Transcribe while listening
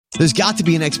There's got to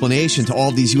be an explanation to all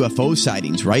of these UFO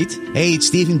sightings, right? Hey, it's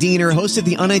Stephen Diener, host of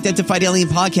the Unidentified Alien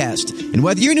Podcast. And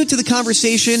whether you're new to the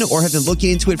conversation or have been looking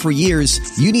into it for years,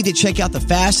 you need to check out the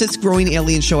fastest growing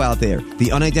alien show out there,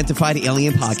 the Unidentified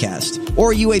Alien Podcast,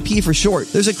 or UAP for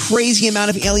short. There's a crazy amount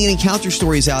of alien encounter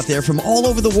stories out there from all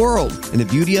over the world. And the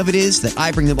beauty of it is that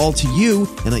I bring them all to you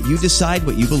and let you decide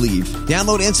what you believe.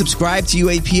 Download and subscribe to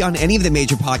UAP on any of the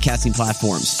major podcasting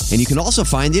platforms. And you can also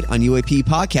find it on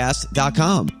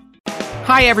UAPpodcast.com.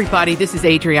 Hi, everybody. This is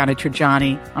Adriana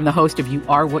Trajani. I'm the host of You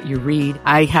Are What You Read.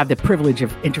 I have the privilege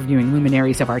of interviewing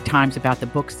luminaries of our times about the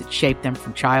books that shaped them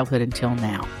from childhood until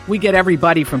now. We get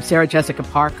everybody from Sarah Jessica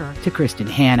Parker to Kristen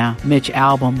Hanna, Mitch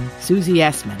Albom, Susie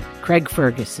Essman, Craig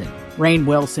Ferguson, Rainn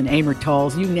Wilson, Amor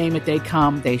Tolls, you name it, they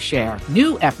come, they share.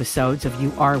 New episodes of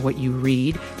You Are What You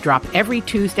Read drop every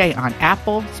Tuesday on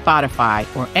Apple, Spotify,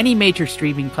 or any major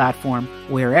streaming platform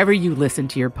wherever you listen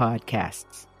to your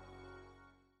podcasts.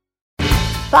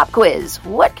 Pop quiz.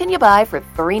 What can you buy for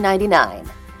 $3.99?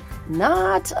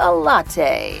 Not a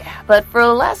latte. But for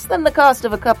less than the cost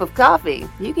of a cup of coffee,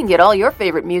 you can get all your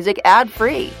favorite music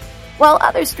ad-free. While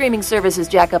other streaming services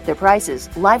jack up their prices,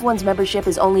 Live One's membership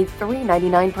is only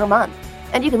 $3.99 per month.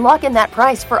 And you can lock in that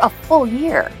price for a full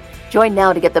year. Join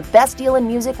now to get the best deal in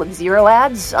music with 0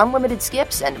 ads, unlimited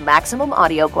skips, and maximum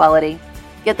audio quality.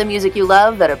 Get the music you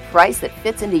love at a price that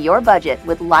fits into your budget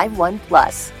with Live One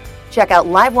Plus. Check out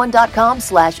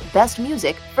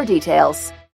liveone.com/bestmusic for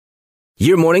details.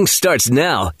 Your morning starts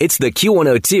now. It's the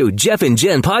Q102 Jeff and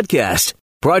Jen podcast,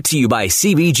 brought to you by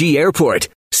CBG Airport.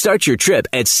 Start your trip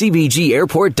at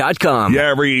CBGAirport.com.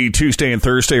 Yeah, every Tuesday and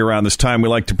Thursday around this time, we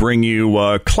like to bring you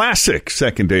a classic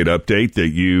second date update that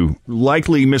you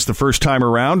likely missed the first time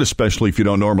around, especially if you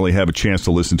don't normally have a chance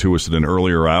to listen to us at an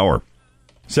earlier hour.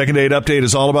 Second date update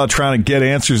is all about trying to get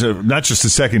answers of not just the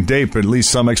second date, but at least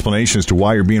some explanation as to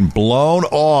why you're being blown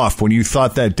off when you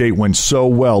thought that date went so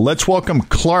well. Let's welcome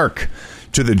Clark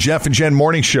to the Jeff and Jen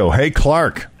Morning Show. Hey,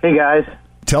 Clark. Hey, guys.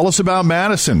 Tell us about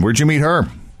Madison. Where'd you meet her?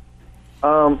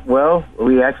 Well,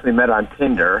 we actually met on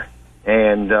Tinder,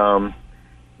 and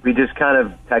we just kind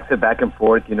of texted back and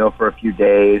forth, for a few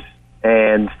days.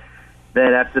 And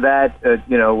then after that,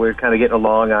 we were kind of getting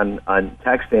along on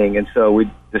texting, and so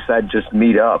we decided to just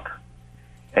meet up.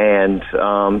 And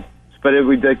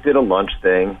we did a lunch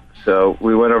thing, so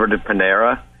we went over to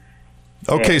Panera.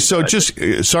 Okay, so just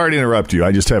sorry to interrupt you.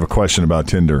 I just have a question about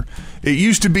Tinder. It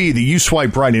used to be that you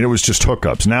swipe right and it was just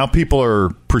hookups. Now people are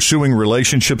pursuing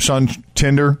relationships on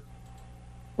Tinder?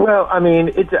 Well, I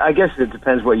mean, I guess it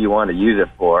depends what you want to use it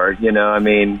for.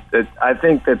 I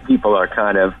think that people are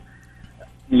kind of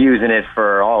using it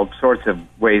for all sorts of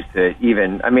ways to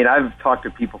I've talked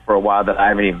to people for a while that I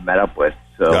haven't even met up with.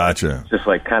 So gotcha. It's just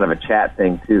like kind of a chat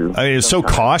thing, too. I mean, it's so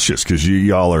cautious because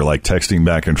y'all are like texting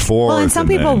back and forth. Well, and some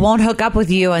people won't hook up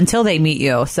with you until they meet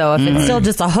you. So if it's still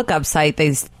just a hookup site,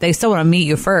 they still want to meet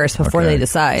you first before they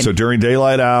decide. So during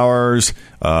daylight hours,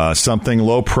 something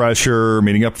low pressure,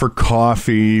 meeting up for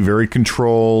coffee, very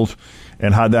controlled.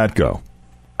 And how'd that go?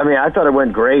 I mean, I thought it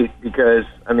went great because,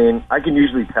 I can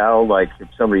usually tell, like, if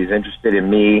somebody's interested in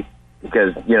me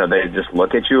because, they just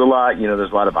look at you a lot.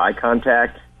 There's a lot of eye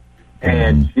contact.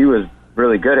 And she was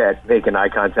really good at making eye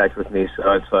contact with me.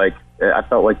 So it's like, I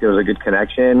felt like there was a good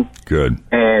connection. Good.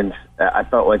 And I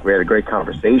felt like we had a great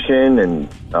conversation. And,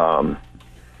 I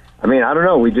don't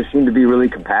know. We just seemed to be really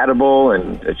compatible.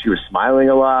 And she was smiling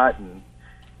a lot and,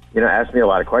 asked me a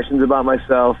lot of questions about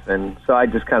myself. And so I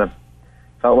just kind of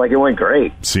felt like it went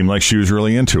great. Seemed like she was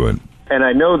really into it. And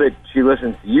I know that she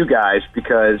listens to you guys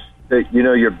because,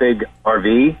 your big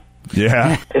RV.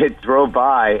 Yeah. It drove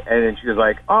by, and then she was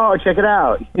like, oh, check it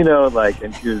out.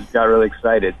 And she got really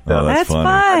excited. So. Oh, that's fun.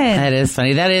 That is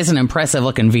funny. That is an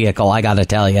impressive-looking vehicle, I got to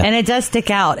tell you. And it does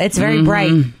stick out. It's very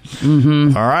bright.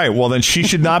 Mm-hmm. All right. Well, then she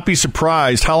should not be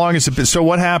surprised. How long has it been? So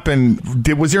what happened?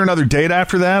 Was there another date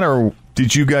after that, or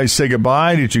did you guys say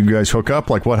goodbye? Did you guys hook up?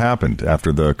 Like, what happened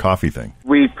after the coffee thing?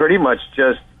 We pretty much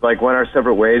just, went our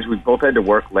separate ways. We both had to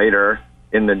work later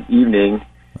in the evening,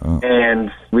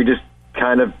 and we just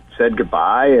kind of said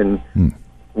goodbye and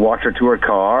walked her to her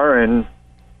car, and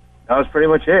that was pretty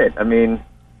much it.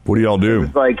 What do y'all do?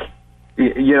 It was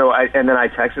and then I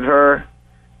texted her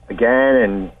again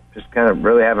and just kind of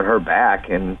really haven't heard back.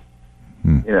 And,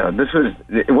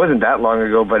 it wasn't that long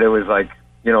ago, but it was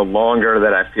longer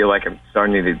that I feel like I'm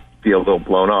starting to be a little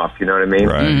blown off. You know what I mean?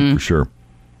 Right, for sure.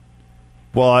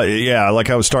 Well, yeah, like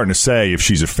I was starting to say, if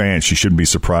she's a fan, she shouldn't be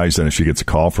surprised then if she gets a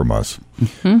call from us.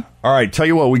 Mm-hmm. All right, tell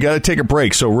you what, we got to take a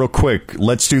break. So real quick,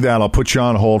 let's do that. I'll put you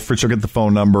on hold. Fritz will get the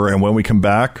phone number. And when we come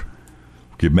back,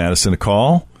 give Madison a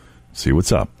call, see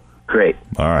what's up. Great.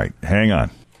 All right, hang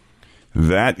on.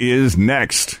 That is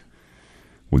next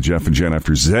with Jeff and Jen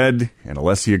after Zed and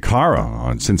Alessia Cara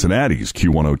on Cincinnati's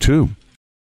Q102.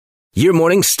 Your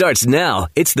morning starts now.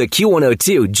 It's the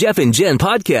Q102 Jeff and Jen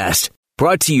podcast,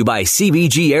 brought to you by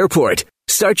CBG Airport.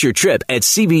 Start your trip at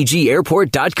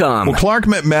CBGAirport.com. Well, Clark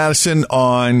met Madison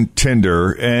on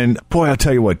Tinder, and boy, I'll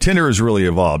tell you what, Tinder has really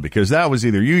evolved, because that was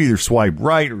either swipe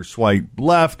right or swipe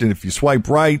left, and if you swipe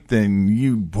right, then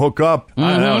you hook up.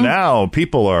 I don't know, now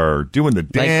people are doing the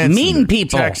dance, like meeting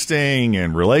people, texting,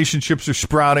 and relationships are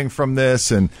sprouting from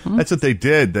this, and that's what they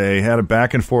did. They had a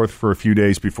back and forth for a few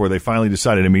days before they finally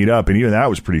decided to meet up, and even that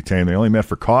was pretty tame. They only met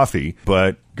for coffee,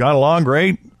 but got along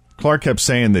great. Clark kept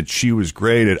saying that she was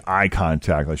great at eye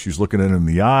contact. Like, she was looking at him in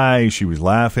the eye, she was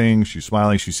laughing, she was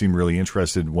smiling, she seemed really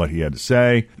interested in what he had to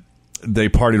say. They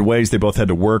parted ways. They both had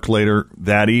to work later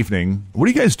that evening. What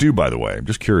do you guys do, by the way? I'm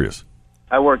just curious.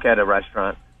 I work at a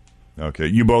restaurant. Okay.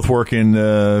 You both work in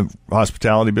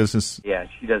hospitality business? Yeah,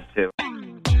 she does too.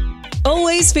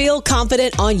 Always feel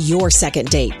confident on your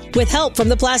second date. With help from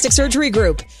the Plastic Surgery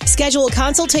Group. Schedule a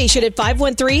consultation at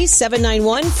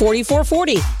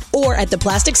 513-791-4440 or at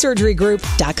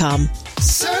theplasticsurgerygroup.com.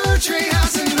 Surgery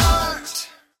has an art.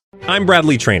 I'm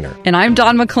Bradley Trainer. And I'm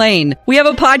Don McClain. We have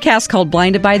a podcast called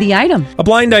Blinded by the Item. A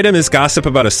blind item is gossip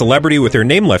about a celebrity with their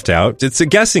name left out. It's a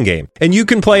guessing game, and you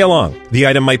can play along. The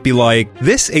item might be like,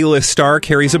 this A-list star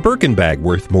carries a Birkin bag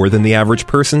worth more than the average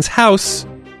person's house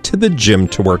to the gym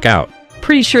to work out.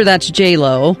 Pretty sure that's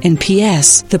J-Lo. And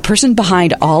P.S. the person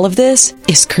behind all of this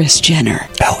is Kris Jenner,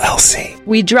 LLC.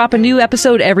 We drop a new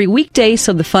episode every weekday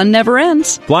so the fun never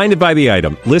ends. Blinded by the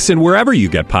Item. Listen wherever you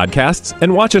get podcasts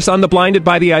and watch us on the Blinded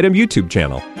by the Item YouTube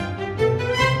channel.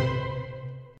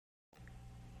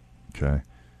 Okay.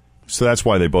 So that's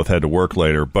why they both had to work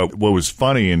later. But what was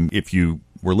funny, and if you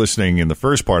were listening in the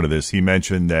first part of this, he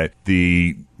mentioned that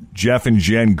the Jeff and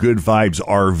Jen Good Vibes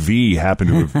RV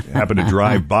happened to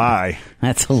drive by.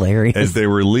 That's hilarious. As they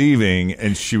were leaving,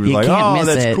 and she was like, can't "Oh, miss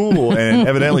that's it." cool." And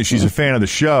evidently, she's a fan of the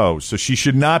show, so she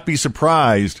should not be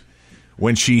surprised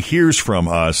when she hears from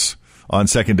us on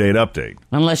Second Date Update.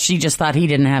 Unless she just thought he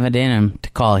didn't have it in him to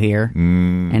call here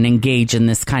and engage in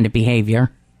this kind of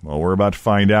behavior. Well, we're about to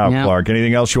find out, Yep. Clark.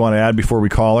 Anything else you want to add before we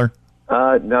call her?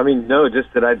 No,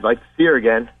 just that I'd like to see her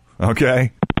again.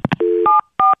 Okay.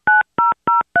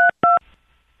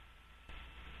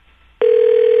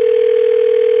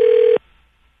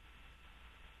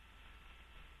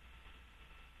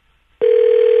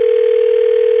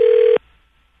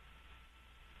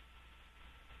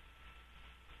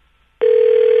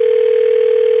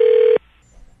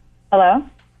 Hello?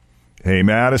 Hey,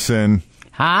 Madison.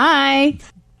 Hi.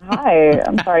 Hi.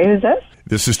 I'm sorry, who's this?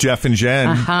 This is Jeff and Jen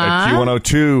at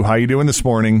Q102. How you doing this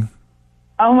morning?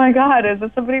 Oh, my God. Is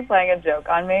this somebody playing a joke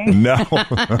on me? No.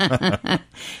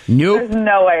 Nope. There's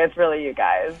no way it's really you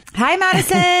guys. Hi,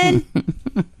 Madison.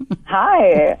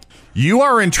 Hi. You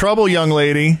are in trouble, young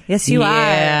lady. Yes, you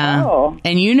Yeah. are. Oh.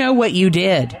 And you know what you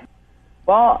did.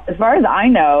 Well, as far as I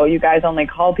know, you guys only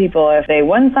call people if they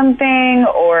win something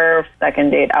or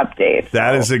second date updates.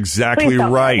 That is exactly Please tell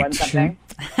me I right. won something.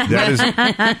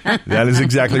 That is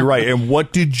exactly right. And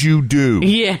what did you do?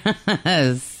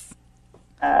 Yes.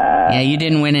 Yeah, you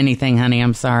didn't win anything, honey.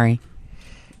 I'm sorry.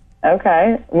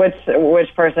 Okay.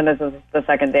 Which person is the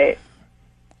second date?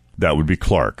 That would be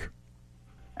Clark.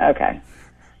 Okay.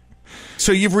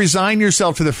 So you've resigned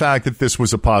yourself to the fact that this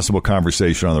was a possible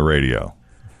conversation on the radio.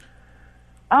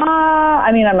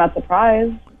 I mean, I'm not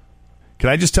surprised. Can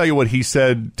I just tell you what he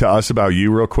said to us about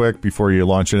you real quick before you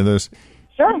launch into this?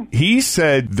 Sure. He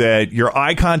said that your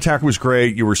eye contact was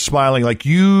great. You were smiling. Like,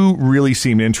 you really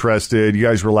seemed interested. You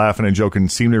guys were laughing and joking,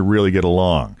 seemed to really get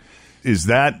along. Is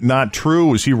that not true?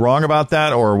 Was he wrong about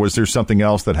that? Or was there something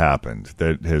else that happened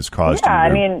that has caused you? Yeah,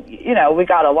 I mean, we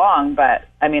got along, but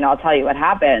I mean, I'll tell you what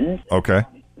happened. Okay.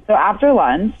 So after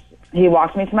lunch, he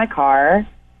walked me to my car,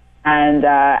 and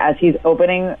as he's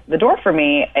opening the door for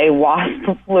me, a wasp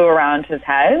flew around his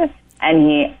head, and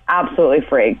he absolutely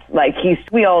freaked. Like, he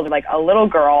squealed like a little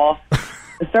girl,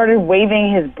 started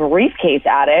waving his briefcase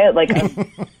at it like a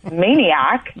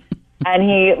maniac, and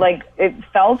he, it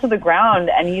fell to the ground,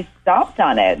 and he stomped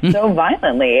on it so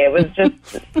violently. It was just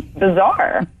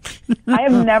bizarre. I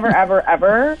have never, ever,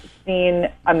 ever seen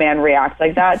a man react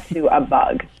like that to a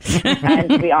bug. And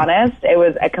to be honest, it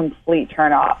was a complete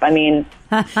turn-off. I mean,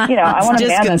 I want a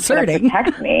man that's going to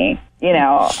protect me.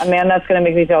 A man that's going to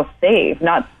make me feel safe,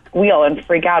 not squeal and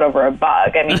freak out over a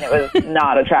bug. I mean, it was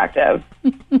not attractive.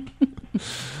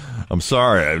 I'm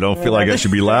sorry. I don't feel like I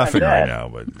should be laughing right now.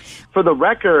 But for the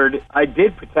record, I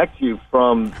did protect you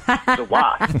from the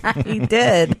wasp. He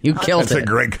did. You killed That's a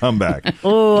great comeback.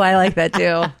 Oh, I like that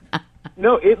too.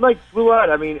 No, it like flew out.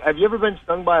 I mean, have you ever been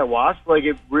stung by a wasp? Like,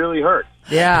 it really hurts.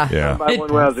 Yeah. I was stung by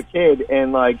one when I was a kid,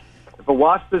 and like, if a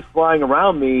wasp is flying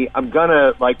around me, I'm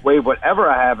gonna like wave whatever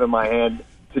I have in my hand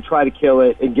to try to kill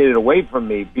it and get it away from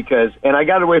me and I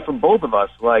got it away from both of us.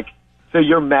 Like, so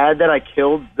you're mad that I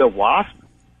killed the wasp?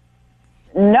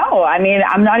 No, I mean,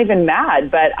 I'm not even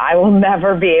mad, but I will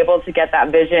never be able to get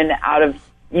that vision out of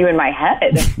you in my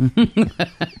head.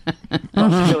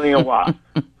 I'm killing a wasp.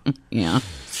 Yeah.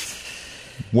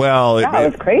 Well, it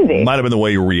was crazy. Might have been the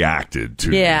way you reacted to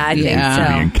I think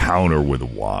so. the encounter with a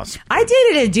wasp. I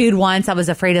dated a dude once. I was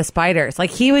afraid of spiders.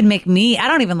 Like, he would make me, I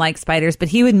don't even like spiders, but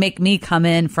he would make me come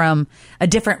in from a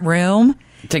different room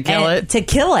to kill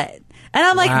it. And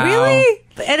I'm like, Wow. really?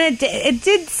 And it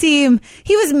did seem,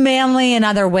 he was manly in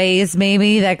other ways,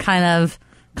 maybe, that kind of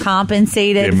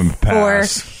compensated Gave him a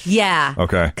pass. for, yeah.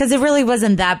 Okay. Because it really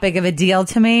wasn't that big of a deal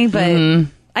to me, but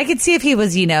I could see if he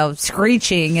was,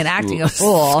 screeching and acting a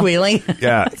fool. Squealing.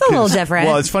 Yeah. It's a little different.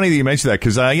 Well, it's funny that you mentioned that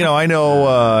because, I know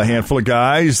a handful of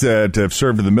guys that have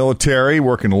served in the military,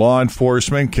 work in law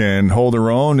enforcement, can hold their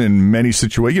own in many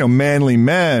situations, manly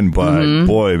men, but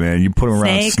boy, man, you put them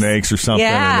around snakes or something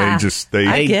Yeah. and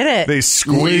I get it. They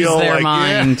squeal. Lose their like,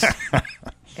 mind.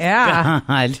 Yeah.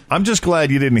 God. I'm just glad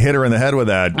you didn't hit her in the head with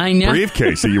that I know.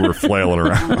 briefcase that you were flailing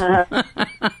around.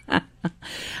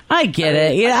 I get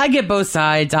it. Yeah, I get both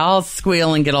sides. I'll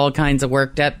squeal and get all kinds of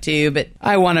worked up too, but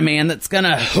I want a man that's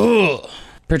gonna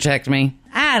protect me.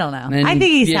 I don't know. And, I think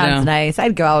he you sounds know. nice.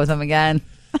 I'd go out with him again.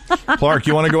 Clark,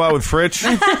 you want to go out with Fritch?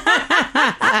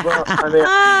 Well, I mean,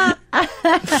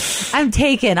 I'm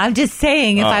taken. I'm just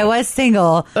saying, if I was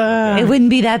single, it wouldn't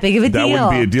be that big of a That deal.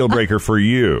 wouldn't be a deal breaker for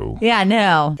you. Yeah,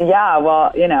 no. Yeah,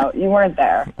 well, you weren't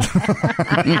there.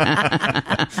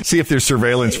 See if there's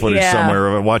surveillance footage Yeah.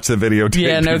 somewhere. Watch the videotape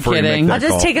Yeah, no before you kidding. make I'll that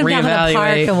just call. take him down to the park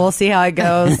Reevaluate. and we'll see how it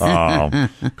goes. Oh,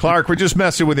 Clark, we're just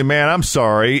messing with you, man. I'm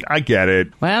sorry. I get it.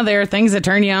 Well, there are things that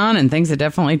turn you on and things that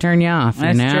definitely turn you off.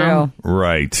 That's true.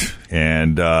 Right.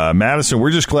 And Madison,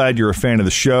 we're just glad you're a fan of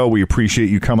the show. We appreciate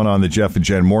you coming on the Jeff and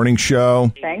Jen Morning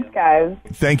Show. Thanks, guys.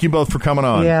 Thank you both for coming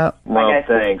on. Yeah. well, Okay.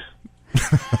 thanks.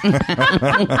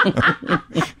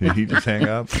 Did he just hang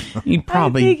up? He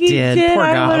probably think he did. did. Poor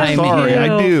I guy. would've I mean, Sorry, you.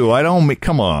 I do. I don't.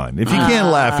 Come on. If you can't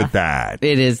laugh at that.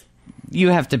 it is. You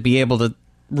have to be able to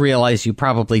realize you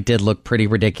probably did look pretty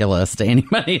ridiculous to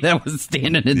anybody that was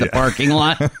standing in the parking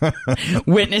lot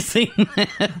witnessing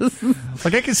this.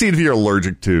 Like, I can see it if you're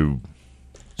allergic to.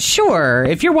 Sure,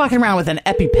 if you're walking around with an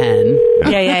EpiPen,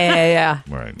 Yeah.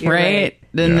 Right. right,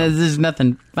 then Yeah. there's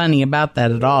nothing funny about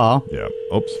that at all. Yeah.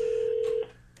 Oops.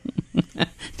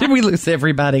 Did we lose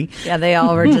everybody? Yeah, they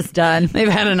all were just done. They've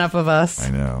had enough of us. I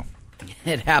know.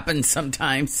 It happens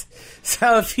sometimes.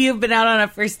 So if you've been out on a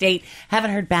first date,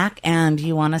 haven't heard back, and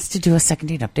you want us to do a second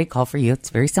date update, call for you. It's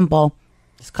very simple.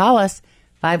 Just call us,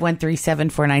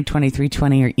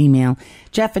 513-749-2320, or email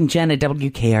Jeff and Jen at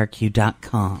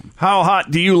WKRQ.com. How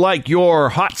hot do you like your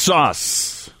hot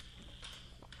sauce?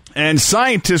 And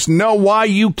scientists know why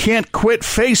you can't quit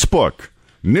Facebook.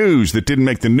 News that didn't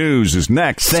make the news is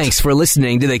next. Thanks for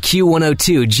listening to the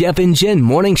Q102 Jeff and Jen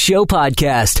Morning Show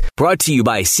podcast, brought to you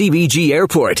by CBG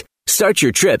Airport. Start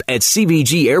your trip at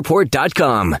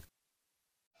CBGAirport.com.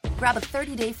 Grab a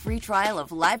 30-day free trial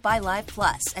of Live by Live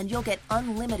Plus, and you'll get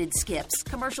unlimited skips,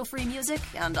 commercial-free music,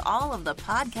 and all of the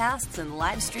podcasts and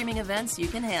live streaming events you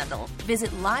can handle.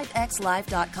 Visit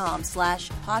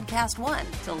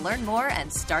livexlive.com/podcast1 to learn more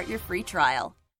and start your free trial.